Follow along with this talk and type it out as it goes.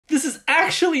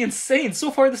actually insane. So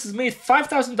far, this has made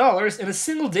 $5,000 in a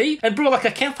single day. And bro, like I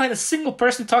can't find a single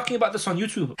person talking about this on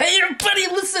YouTube. Hey everybody,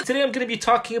 listen! Today I'm gonna be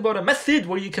talking about a method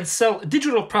where you can sell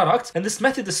digital products. And this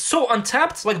method is so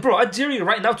untapped. Like bro, I dare you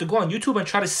right now to go on YouTube and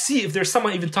try to see if there's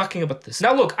someone even talking about this.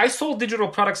 Now look, I sold digital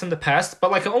products in the past,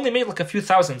 but like I only made like a few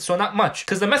thousand, so not much.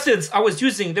 Because the methods I was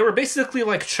using, they were basically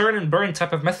like churn and burn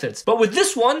type of methods. But with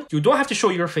this one, you don't have to show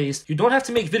your face. You don't have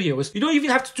to make videos. You don't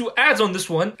even have to do ads on this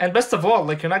one. And best of all,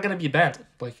 like you're not gonna be banned.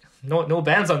 Like no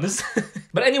bans on this.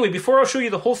 But anyway, before I'll show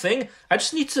you the whole thing, I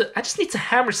just need to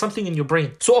hammer something in your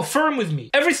brain. So affirm with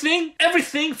me.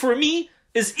 Everything for me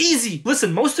is easy.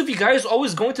 Listen, most of you guys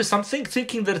always go into something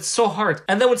thinking that it's so hard.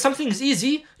 And then when something is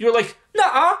easy, you're like,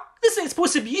 nah, this ain't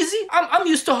supposed to be easy. I'm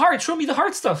used to hard. Show me the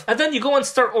hard stuff. And then you go and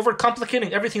start overcomplicating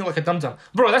everything like a dum-dum.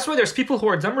 Bro, that's why there's people who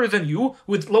are dumber than you,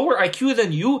 with lower IQ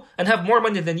than you, and have more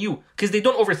money than you. Because they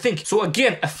don't overthink. So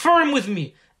again, affirm with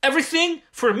me. Everything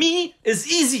for me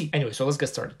is easy. Anyway, so let's get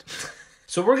started.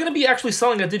 So we're going to be actually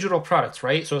selling a digital product,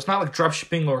 right? So it's not like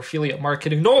dropshipping or affiliate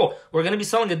marketing. No, we're going to be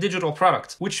selling a digital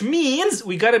product, which means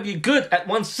we got to be good at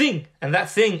one thing. And that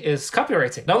thing is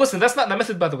copywriting. Now listen, that's not the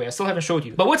method, by the way. I still haven't showed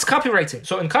you. But what's copywriting?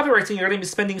 So in copywriting, you're going to be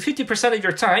spending 50% of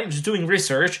your time just doing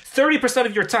research, 30%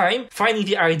 of your time finding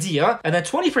the idea, and then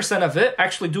 20% of it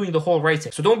actually doing the whole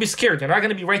writing. So don't be scared. You're not going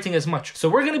to be writing as much. So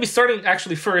we're going to be starting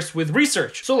actually first with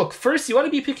research. So look, first you want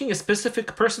to be picking a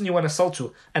specific person you want to sell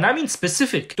to. And I mean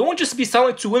specific. Don't just be selling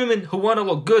to women who want to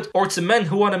look good or to men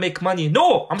who want to make money.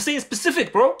 No, I'm saying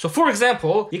specific, bro. So for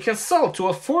example, you can sell to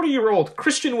a 40-year-old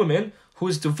Christian woman who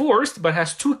is divorced but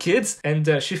has 2 kids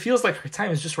and she feels like her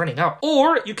time is just running out.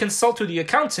 Or you can sell to the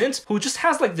accountant who just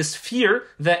has like this fear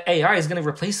that AI is going to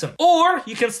replace him. Or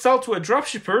you can sell to a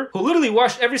dropshipper who literally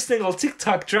watched every single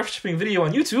TikTok dropshipping video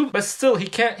on YouTube, but still he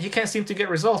can't seem to get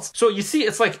results. So you see,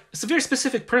 it's a very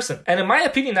specific person. And in my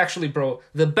opinion, actually, bro,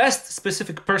 the best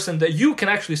specific person that you can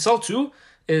actually sell to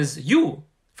is you.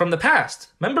 From the past.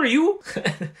 Remember you?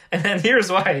 And then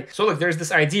here's why. So look, there's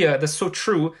this idea that's so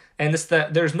true, and it's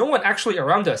that there's no one actually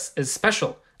around us is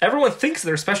special. Everyone thinks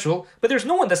they're special, but there's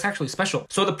no one that's actually special.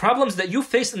 So the problems that you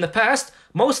faced in the past,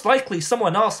 most likely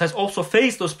someone else has also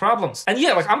faced those problems. And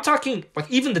yeah, like I'm talking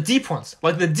like even the deep ones,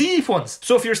 like the deep ones.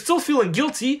 So if you're still feeling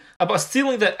guilty about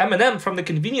stealing the M&M from the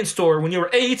convenience store when you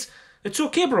were 8, it's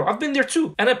okay, bro. I've been there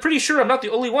too. And I'm pretty sure I'm not the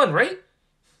only one, right?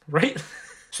 Right?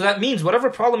 So that means whatever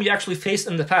problem you actually faced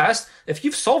in the past, if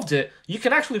you've solved it, you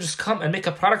can actually just come and make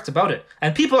a product about it.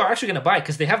 And people are actually going to buy it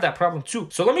because they have that problem too.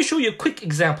 So let me show you a quick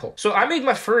example. So I made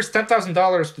my first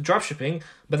 $10,000 to dropshipping,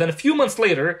 but then a few months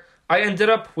later, I ended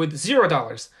up with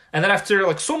 $0. And then after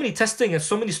like so many testing and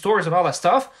so many stores and all that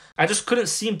stuff, I just couldn't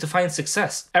seem to find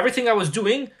success. Everything I was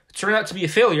doing turned out to be a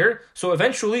failure. So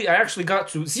eventually I actually got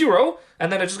to 0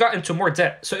 and then I just got into more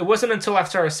debt. So it wasn't until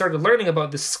after I started learning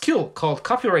about this skill called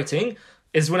copywriting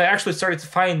is when I actually started to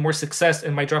find more success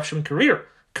in my dropshipping career.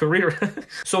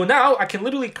 So now I can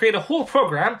literally create a whole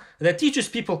program that teaches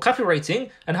people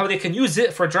copywriting and how they can use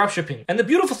it for dropshipping. And the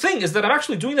beautiful thing is that I'm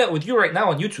actually doing that with you right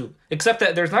now on YouTube, except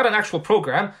that there's not an actual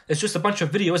program, it's just a bunch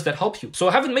of videos that help you. So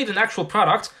I haven't made an actual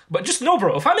product, but just know,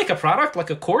 bro, if I make a product like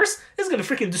a course, it's gonna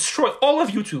freaking destroy all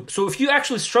of YouTube. So if you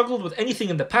actually struggled with anything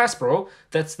in the past, bro,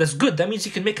 that's good. That means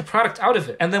you can make a product out of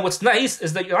it. And then what's nice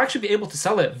is that you'll actually be able to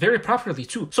sell it very properly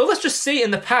too. So let's just say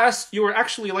in the past you were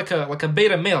actually like a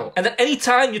beta male, and then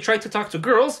anytime you tried to talk to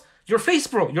girls, your face,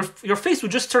 bro, your face would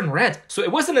just turn red. So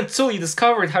it wasn't until you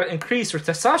discovered how to increase your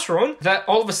testosterone that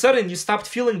all of a sudden you stopped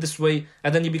feeling this way,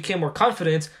 and then you became more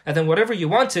confident, and then whatever you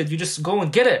wanted, you just go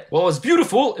and get it. Well, what's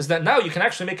beautiful is that now you can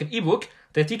actually make an ebook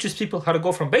that teaches people how to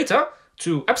go from beta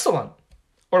to epsilon.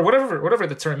 Or whatever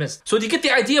the term is. So do you get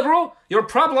the idea, bro? Your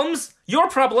problems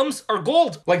are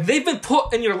gold. Like they've been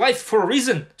put in your life for a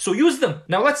reason. So use them.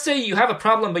 Now let's say you have a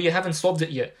problem but you haven't solved it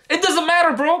yet. It doesn't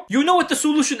matter, bro. You know what the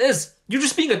solution is. You're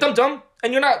just being a dum-dum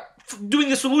and you're not doing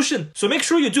the solution. So make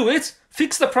sure you do it,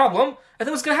 fix the problem, and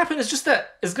then what's gonna happen is just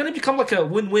that it's gonna become like a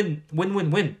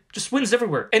win-win. Just wins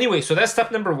everywhere. Anyway, so that's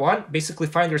step number 1. Basically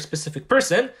find your specific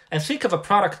person and think of a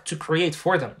product to create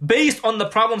for them based on the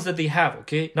problems that they have,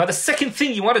 okay? Now the second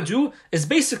thing you wanna do is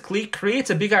basically create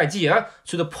a big idea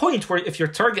to the point where if your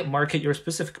target market, your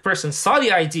specific person saw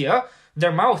the idea,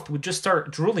 their mouth would just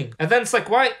start drooling. And then it's like,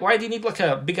 why do you need like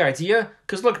a big idea?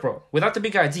 Because look, bro, without the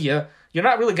big idea, you're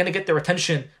not really going to get their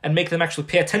attention and make them actually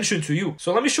pay attention to you.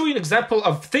 So let me show you an example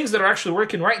of things that are actually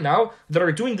working right now that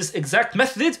are doing this exact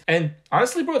method. And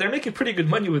honestly, bro, they're making pretty good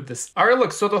money with this. All right,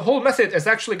 look, so the whole method is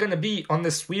actually going to be on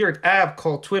this weird app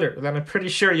called Twitter that I'm pretty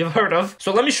sure you've heard of.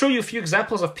 So let me show you a few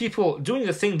examples of people doing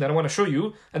the thing that I want to show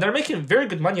you, and they're making very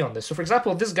good money on this. So for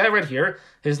example, this guy right here,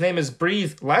 his name is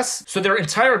Breathe Less. So their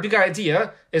entire big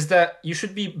idea is that you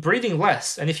should be breathing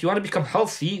less. And if you want to become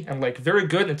healthy and like very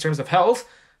good in terms of health,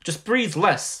 just breathe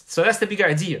less. So that's the big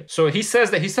idea. So he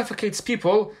says that he suffocates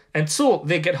people until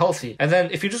they get healthy. And then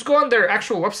if you just go on their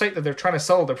actual website that they're trying to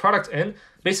sell their product in,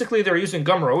 basically they're using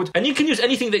Gumroad. And you can use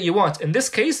anything that you want. In this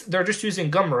case, they're just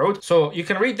using Gumroad. So you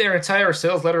can read their entire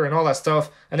sales letter and all that stuff.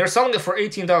 And they're selling it for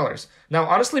 $18. Now,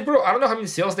 honestly, bro, I don't know how many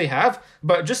sales they have,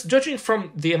 but just judging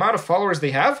from the amount of followers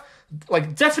they have,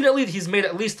 like definitely he's made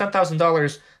at least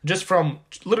 $10,000 just from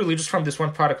literally just from this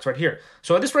one product right here.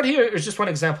 So this right here is just one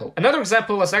example. Another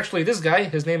example is actually this guy.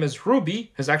 His name is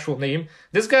Ruby, his actual name.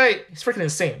 This guy is freaking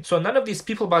insane. So none of these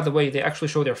people, by the way, they actually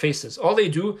show their faces. All they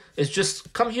do is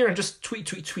just come here and just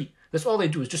tweet. That's all they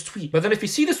do is just tweet. But then if you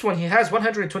see this one, he has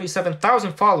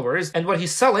 127,000 followers. And what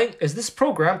he's selling is this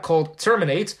program called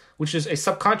Terminate, which is a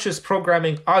subconscious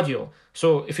programming audio.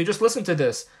 So if you just listen to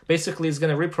this, basically it's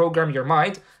going to reprogram your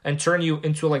mind and turn you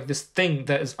into like this thing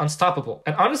that is unstoppable.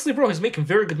 And honestly, bro, he's making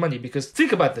very good money because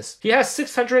think about this. He has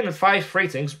 605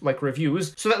 ratings, like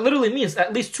reviews. So that literally means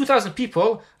at least 2,000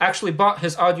 people actually bought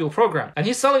his audio program. And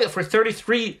he's selling it for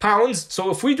 £33.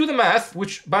 So if we do the math,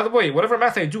 which by the way, whatever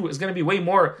math I do is going to be way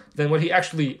more than what he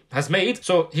actually has made.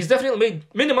 So he's definitely made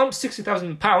minimum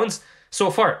 £60,000 so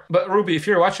far. But Ruby, if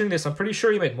you're watching this, I'm pretty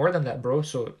sure you made more than that, bro.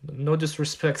 So no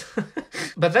disrespect.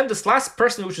 But then this last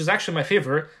person, which is actually my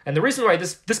favorite, and the reason why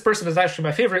this person is actually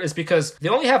my favorite is because they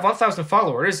only have 1,000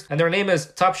 followers and their name is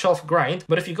Top Shelf Grind.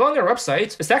 But if you go on their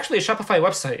website, it's actually a Shopify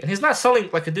website and he's not selling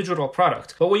like a digital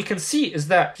product. But what you can see is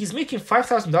that he's making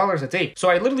 $5,000 a day. So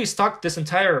I literally stocked this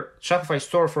entire Shopify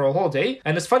store for a whole day.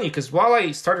 And it's funny because while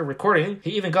I started recording,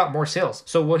 he even got more sales.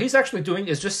 So what he's actually doing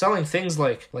is just selling things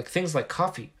like things like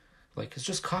coffee. Like it's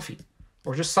just coffee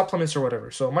or just supplements or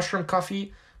whatever. So mushroom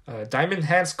coffee, diamond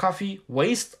hands coffee,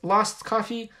 waist lost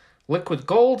coffee, liquid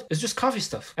gold. It's just coffee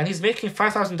stuff. And he's making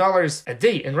 $5,000 a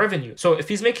day in revenue. So if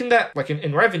he's making that like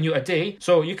in revenue a day,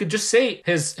 so you could just say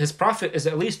his profit is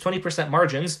at least 20%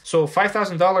 margins. So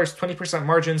 $5,000, 20%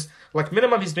 margins, like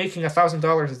minimum he's making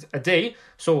 $1,000 a day.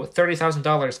 So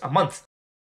 $30,000 a month.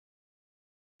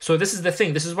 So this is the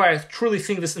thing. This is why I truly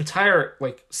think this entire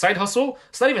like side hustle,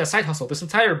 it's not even a side hustle. This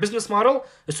entire business model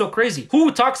is so crazy.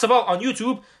 Who talks about on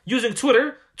YouTube using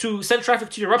Twitter to send traffic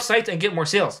to your website and get more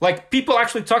sales? Like people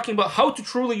actually talking about how to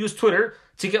truly use Twitter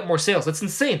to get more sales. It's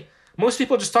insane. Most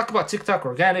people just talk about TikTok,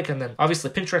 organic, and then obviously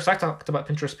Pinterest. I talked about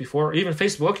Pinterest before, or even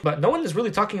Facebook, but no one is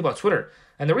really talking about Twitter.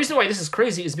 And the reason why this is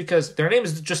crazy is because their name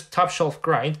is just Top Shelf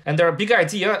Grind. And their big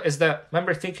idea is that,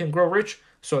 remember, Think and Grow Rich?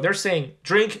 So they're saying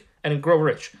drink and grow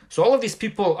rich. So all of these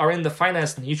people are in the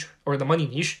finance niche or the money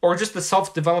niche or just the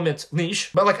self-development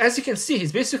niche. But like, as you can see,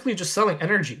 he's basically just selling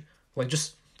energy, like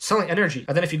just selling energy.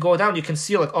 And then if you go down, you can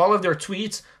see like all of their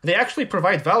tweets, they actually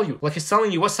provide value. Like he's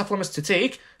telling you what supplements to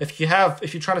take if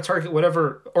you're trying to target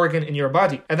whatever organ in your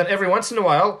body. And then every once in a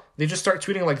while, they just start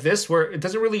tweeting like this, where it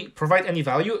doesn't really provide any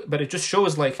value, but it just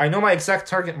shows like, I know my exact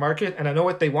target market and I know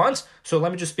what they want. So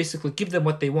let me just basically give them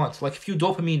what they want. Like a few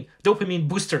dopamine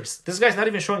boosters. This guy's not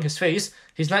even showing his face.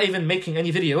 He's not even making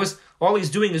any videos. All he's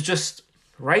doing is just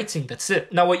writing. That's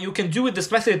it. Now what you can do with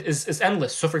this method is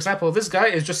endless. So for example, this guy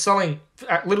is just selling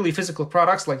literally physical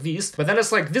products like these, but then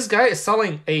it's like this guy is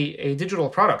selling a digital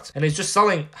product and he's just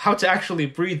selling how to actually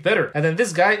breathe better. And then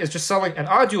this guy is just selling an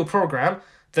audio program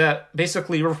that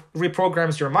basically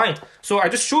reprograms your mind. So I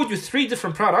just showed you 3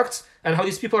 different products and how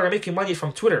these people are making money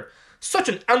from Twitter. Such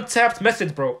an untapped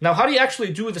method, bro. Now how do you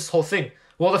actually do this whole thing?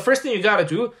 Well, the first thing you gotta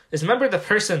do is remember the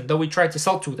person that we tried to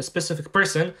sell to, the specific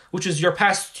person, which is your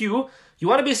past you. You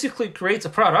want to basically create a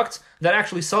product that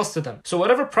actually sells to them. So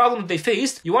whatever problem they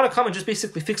faced, you want to come and just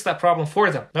basically fix that problem for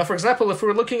them. Now, for example, if we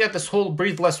were looking at this whole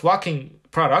Breathe Less walking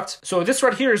product, so this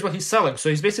right here is what he's selling. So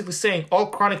he's basically saying all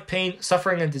chronic pain,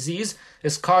 suffering, and disease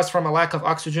is caused from a lack of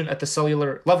oxygen at the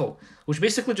cellular level, which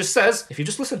basically just says, if you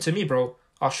just listen to me, bro,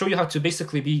 I'll show you how to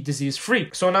basically be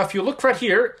disease-free. So now if you look right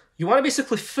here, you want to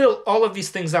basically fill all of these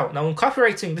things out. Now in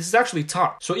copywriting, this is actually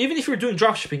taught. So even if you're doing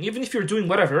dropshipping, even if you're doing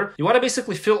whatever, you want to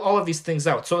basically fill all of these things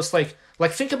out. So it's like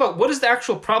think about what is the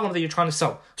actual problem that you're trying to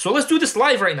sell. So let's do this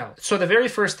live right now. So the very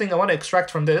first thing I want to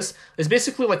extract from this is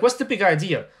basically like, what's the big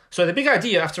idea? So the big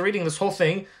idea after reading this whole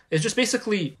thing is just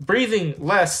basically breathing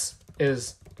less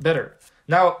is better.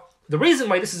 Now, The reason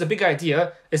why this is a big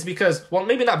idea is because, well,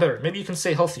 maybe not better, maybe you can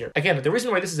say healthier. Again, the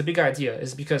reason why this is a big idea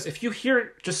is because if you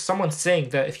hear just someone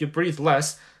saying that if you breathe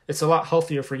less, it's a lot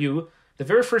healthier for you, the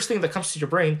very first thing that comes to your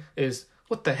brain is,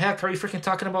 what the heck are you freaking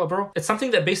talking about, bro? It's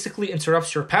something that basically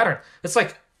interrupts your pattern. It's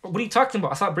like, what are you talking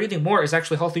about? I thought breathing more is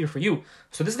actually healthier for you.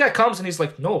 So this guy comes and he's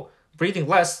like, no, breathing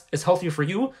less is healthier for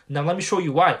you. Now let me show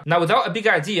you why. Now without a big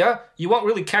idea, you won't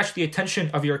really catch the attention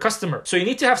of your customer. So you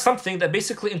need to have something that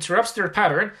basically interrupts their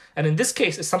pattern. And in this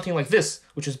case, it's something like this,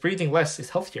 which is breathing less is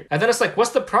healthier. And then it's like,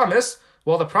 what's the promise?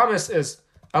 Well, the promise is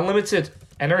unlimited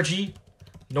energy,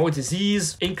 no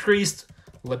disease, increased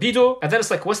libido. And then it's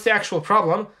like, what's the actual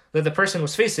problem that the person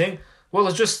was facing? Well,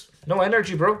 it's just no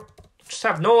energy, bro. Just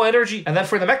have no energy. And then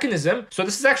for the mechanism, so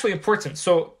this is actually important.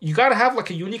 So you got to have like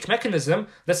a unique mechanism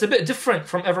that's a bit different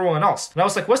from everyone else. And I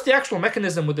was like, what's the actual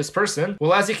mechanism with this person?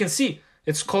 Well, as you can see,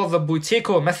 it's called the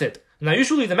Buteco method. Now,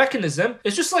 usually the mechanism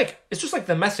is just like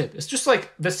the method. It's just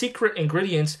like the secret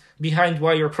ingredient behind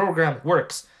why your program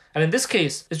works. And in this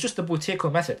case, it's just the Buteco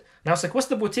method. Now it's like, what's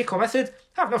the Buteco method?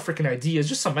 I have no freaking idea. It's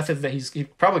just some method that he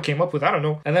probably came up with. I don't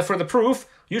know. And then for the proof,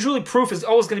 usually proof is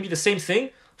always going to be the same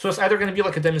thing. So it's either going to be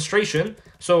like a demonstration.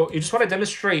 So you just want to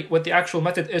demonstrate what the actual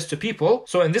method is to people.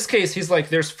 So in this case, he's like,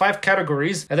 there's 5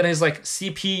 categories. And then he's like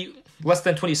CP less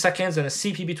than 20 seconds and a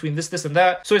CP between this and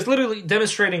that. So it's literally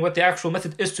demonstrating what the actual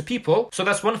method is to people. So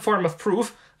that's one form of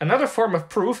proof. Another form of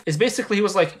proof is basically he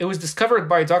was like, it was discovered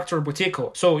by Dr.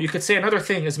 Buteco. So you could say another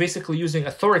thing is basically using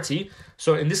authority.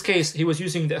 So in this case, he was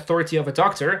using the authority of a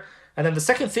doctor. And then the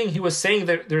second thing he was saying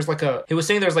that there's like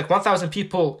 1,000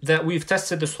 people that we've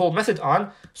tested this whole method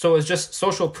on. So it's just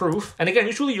social proof. And again,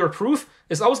 usually your proof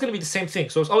is always going to be the same thing.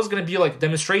 So it's always going to be like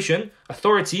demonstration,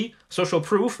 authority, social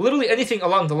proof, literally anything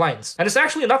along the lines. And it's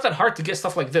actually not that hard to get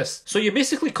stuff like this. So you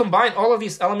basically combine all of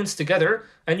these elements together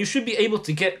and you should be able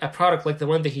to get a product like the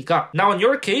one that he got. Now in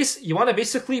your case, you want to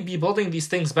basically be building these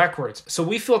things backwards. So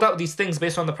we filled out these things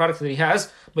based on the product that he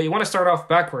has, but you want to start off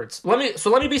backwards. Let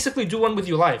me basically do one with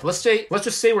you live. Let's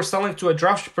just say we're selling to a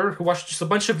dropshipper who watched just a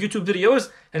bunch of YouTube videos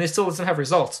and he still doesn't have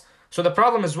results. So the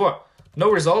problem is what? No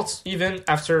results, even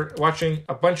after watching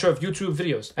a bunch of YouTube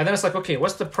videos. And then it's like, okay,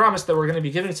 what's the promise that we're going to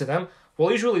be giving to them?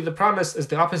 Well, usually the promise is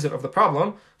the opposite of the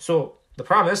problem. So the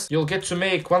promise, you'll get to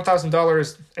make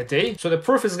 $1,000 a day. So the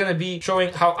proof is going to be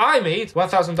showing how I made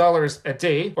 $1,000 a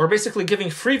day, or basically giving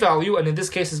free value. And in this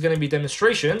case, is going to be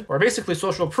demonstration, or basically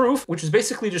social proof, which is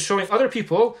basically just showing other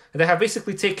people that have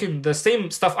basically taken the same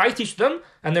stuff I teach them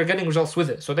and they're getting results with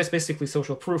it. So that's basically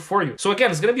social proof for you. So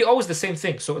again, it's going to be always the same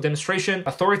thing. So a demonstration,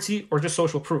 authority, or just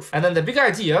social proof. And then the big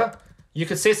idea, you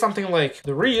could say something like,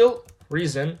 the real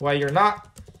reason why you're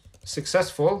not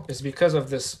successful is because of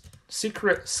this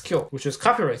secret skill, which is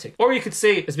copywriting. Or you could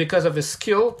say it's because of the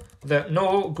skill that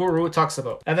no guru talks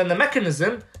about. And then the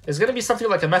mechanism is going to be something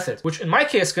like a method, which in my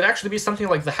case could actually be something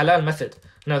like the halal method.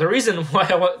 Now, the reason why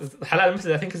I want the halal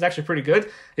method I think is actually pretty good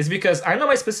is because I know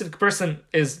my specific person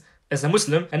is a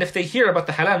Muslim, and if they hear about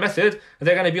the halal method,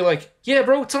 they're going to be like, yeah,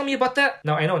 bro, tell me about that.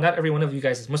 Now, I know not every one of you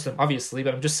guys is Muslim, obviously,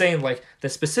 but I'm just saying like the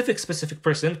specific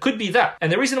person could be that. And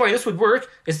the reason why this would work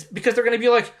is because they're going to be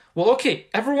like, well, okay,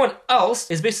 everyone else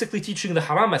is basically teaching the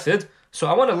haram method, so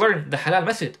I want to learn the halal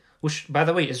method, which, by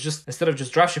the way, is just, instead of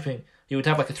just dropshipping, you would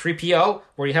have like a 3PL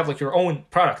where you have like your own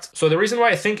product. So the reason why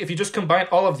I think if you just combine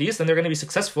all of these, then they're going to be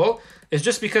successful is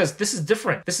just because this is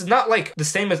different. This is not like the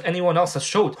same as anyone else has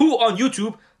showed. Who on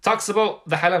YouTube talks about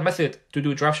the halal method to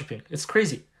do dropshipping? It's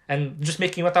crazy. And just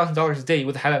making $1,000 a day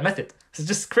with the halal method. It's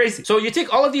just crazy. So you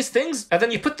take all of these things and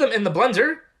then you put them in the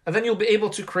blender and then you'll be able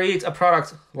to create a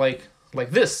product like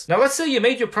this. Now, let's say you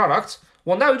made your product.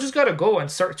 Well, now you just got to go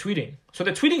and start tweeting. So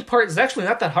the tweeting part is actually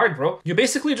not that hard, bro. You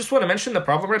basically just want to mention the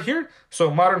problem right here. So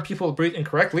modern people breathe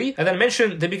incorrectly, and then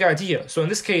mention the big idea. So in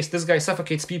this case, this guy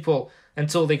suffocates people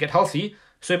until they get healthy.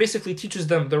 So it basically teaches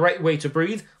them the right way to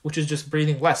breathe, which is just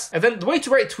breathing less. And then the way to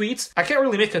write tweets, I can't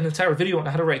really make an entire video on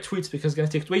how to write tweets because it's going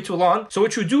to take way too long. So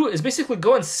what you do is basically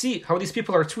go and see how these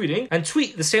people are tweeting and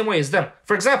tweet the same way as them.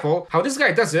 For example, how this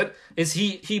guy does it is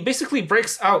he basically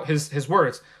breaks out his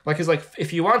words. Like he's like,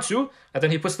 if you want to, and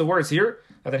then he puts the words here,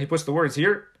 and then he puts the words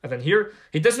here, and then here.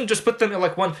 He doesn't just put them in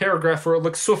like one paragraph where it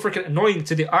looks so freaking annoying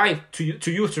to the eye to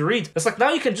you to read. It's like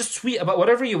now you can just tweet about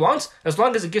whatever you want as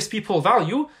long as it gives people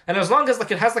value and as long as like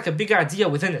it has like a big idea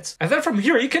within it. And then from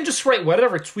here you can just write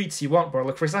whatever tweets you want, bro.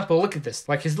 Like for example, look at this.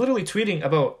 Like he's literally tweeting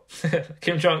about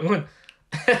Kim Jong-un.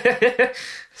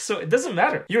 So it doesn't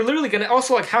matter. You're literally gonna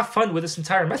also like have fun with this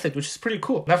entire method, which is pretty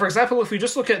cool. Now, for example, if we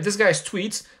just look at this guy's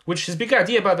tweets, which his big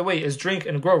idea, by the way, is drink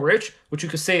and grow rich, which you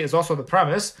could say is also the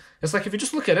promise. It's like if you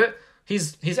just look at it,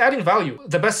 he's adding value.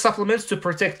 The best supplements to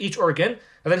protect each organ,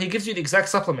 and then he gives you the exact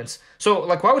supplements. So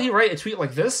like, why would he write a tweet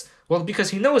like this? Well, because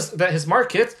he knows that his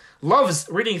market loves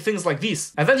reading things like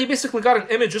these. And then he basically got an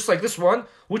image just like this one,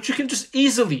 which you can just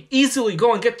easily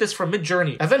go and get this from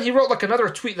Midjourney. And then he wrote like another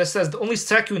tweet that says the only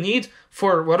stack you need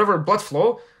for whatever blood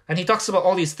flow. And he talks about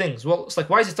all these things. Well, it's like,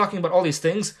 why is he talking about all these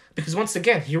things? Because once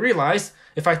again, he realized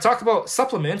if I talk about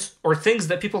supplements or things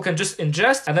that people can just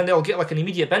ingest and then they'll get like an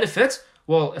immediate benefit,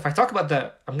 well, if I talk about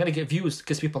that, I'm going to get views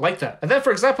because people like that. And then,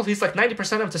 for example, he's like 90%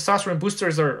 of testosterone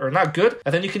boosters are not good.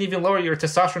 And then you can even lower your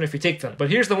testosterone if you take them. But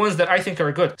here's the ones that I think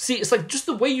are good. See, it's like just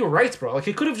the way you write, bro. Like,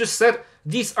 he could have just said,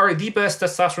 these are the best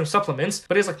testosterone supplements.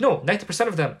 But he's like, no, 90%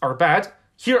 of them are bad.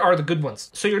 Here are the good ones.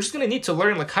 So you're just going to need to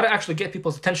learn like how to actually get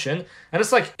people's attention. And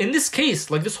it's like, in this case,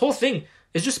 like this whole thing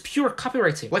is just pure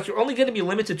copywriting. Like, you're only going to be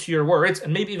limited to your words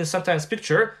and maybe even sometimes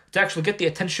picture to actually get the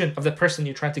attention of the person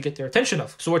you're trying to get their attention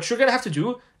of. So what you're going to have to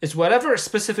do is whatever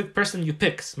specific person you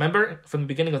pick. Remember from the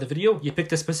beginning of the video, you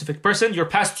picked a specific person, your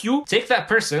past you, take that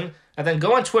person and then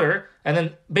go on Twitter and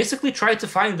then basically try to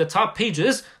find the top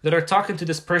pages that are talking to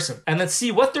this person and then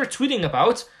see what they're tweeting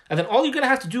about. And then all you're going to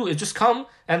have to do is just come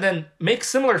and then make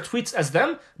similar tweets as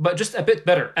them, but just a bit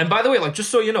better. And by the way, like,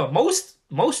 just so you know, most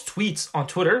tweets on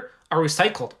Twitter are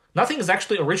recycled. Nothing is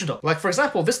actually original. Like, for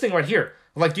example, this thing right here.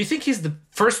 Like, do you think he's the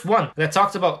first one that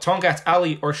talked about Tongat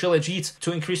Ali or Shilajit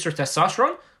to increase your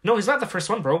testosterone? No, he's not the first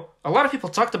one, bro. A lot of people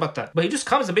talked about that. But he just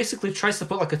comes and basically tries to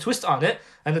put like a twist on it.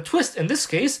 And the twist in this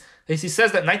case is he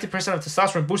says that 90% of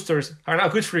testosterone boosters are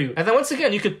not good for you. And then once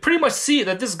again, you could pretty much see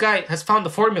that this guy has found the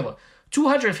formula.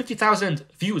 250,000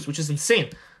 views, which is insane.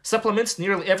 Supplements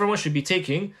nearly everyone should be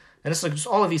taking. And it's like just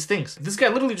all of these things. This guy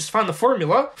literally just found the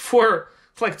formula for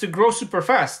like to grow super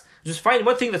fast. Just find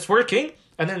one thing that's working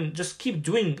and then just keep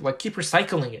doing, like, keep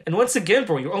recycling it. And once again,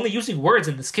 bro, you're only using words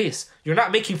in this case. You're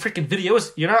not making freaking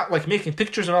videos. You're not like making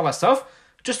pictures and all that stuff.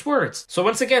 Just words. So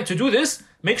once again, to do this,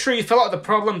 make sure you fill out the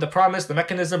problem, the promise, the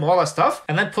mechanism, all that stuff,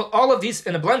 and then put all of these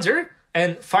in a blender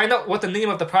and find out what the name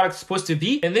of the product is supposed to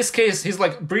be. In this case, he's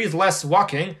like, breathe less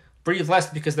walking. Breathe less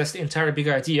because that's the entire big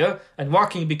idea, and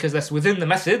walking because that's within the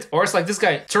method. Or it's like this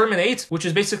guy, terminate, which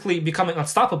is basically becoming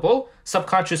unstoppable,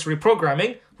 subconscious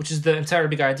reprogramming, which is the entire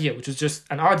big idea, which is just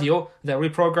an audio that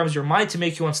reprograms your mind to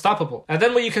make you unstoppable. And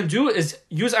then what you can do is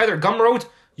use either Gumroad,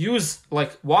 use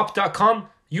like wap.com,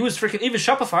 use freaking even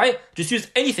Shopify, just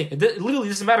use anything. It literally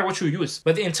doesn't matter what you use.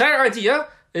 But the entire idea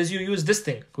is you use this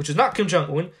thing, which is not Kim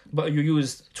Jong-un, but you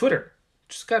use Twitter.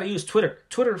 Just gotta use Twitter.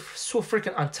 Twitter so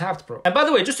freaking untapped, bro. And by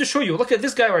the way, just to show you, look at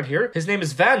this guy right here. His name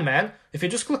is Van Man. If you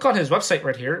just click on his website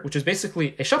right here, which is basically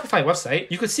a Shopify website,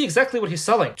 you can see exactly what he's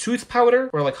selling. Tooth powder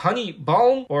or like honey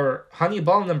balm or honey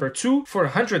balm number 2 for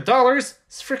 $100.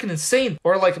 It's freaking insane.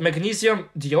 Or like magnesium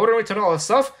deodorant and all that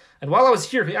stuff. And while I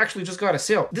was here, he actually just got a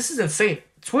sale. This is insane.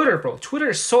 Twitter, bro. Twitter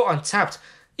is so untapped.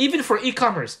 Even for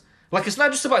e-commerce. Like, it's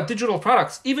not just about digital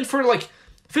products. Even for like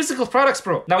physical products,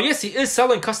 bro. Now, yes, he is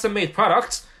selling custom-made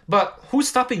products, but who's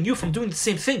stopping you from doing the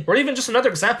same thing? Or even just another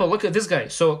example, look at this guy.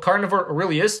 So Carnivore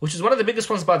Aurelius, which is one of the biggest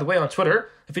ones, by the way, on Twitter.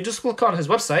 If you just click on his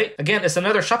website, again, it's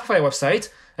another Shopify website,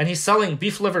 and he's selling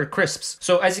beef liver crisps.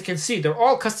 So as you can see, they're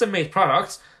all custom-made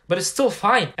products, but it's still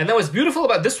fine. And now what's beautiful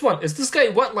about this one is this guy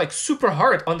went like super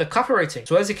hard on the copywriting.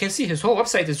 So as you can see, his whole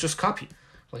website is just copy.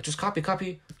 Like just copy,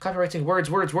 copywriting,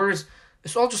 words.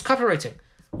 It's all just copywriting,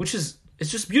 which is, it's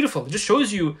just beautiful. It just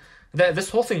shows you that this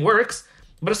whole thing works,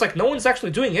 but it's like no one's actually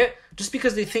doing it just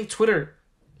because they think Twitter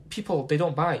people, they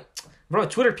don't buy. Bro,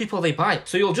 Twitter people, they buy.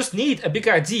 So you'll just need a big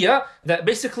idea that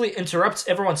basically interrupts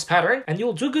everyone's pattern, and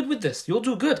you'll do good with this. You'll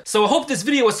do good. So I hope this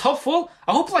video was helpful.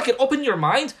 I hope like it opened your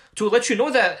mind to let you know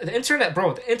that the internet,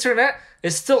 bro, the internet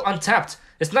is still untapped.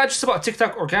 It's not just about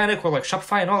TikTok organic or like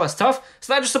Shopify and all that stuff. It's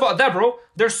not just about that, bro.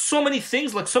 There's so many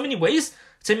things, like so many ways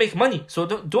to make money. So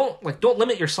don't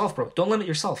limit yourself, bro. Don't limit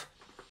yourself.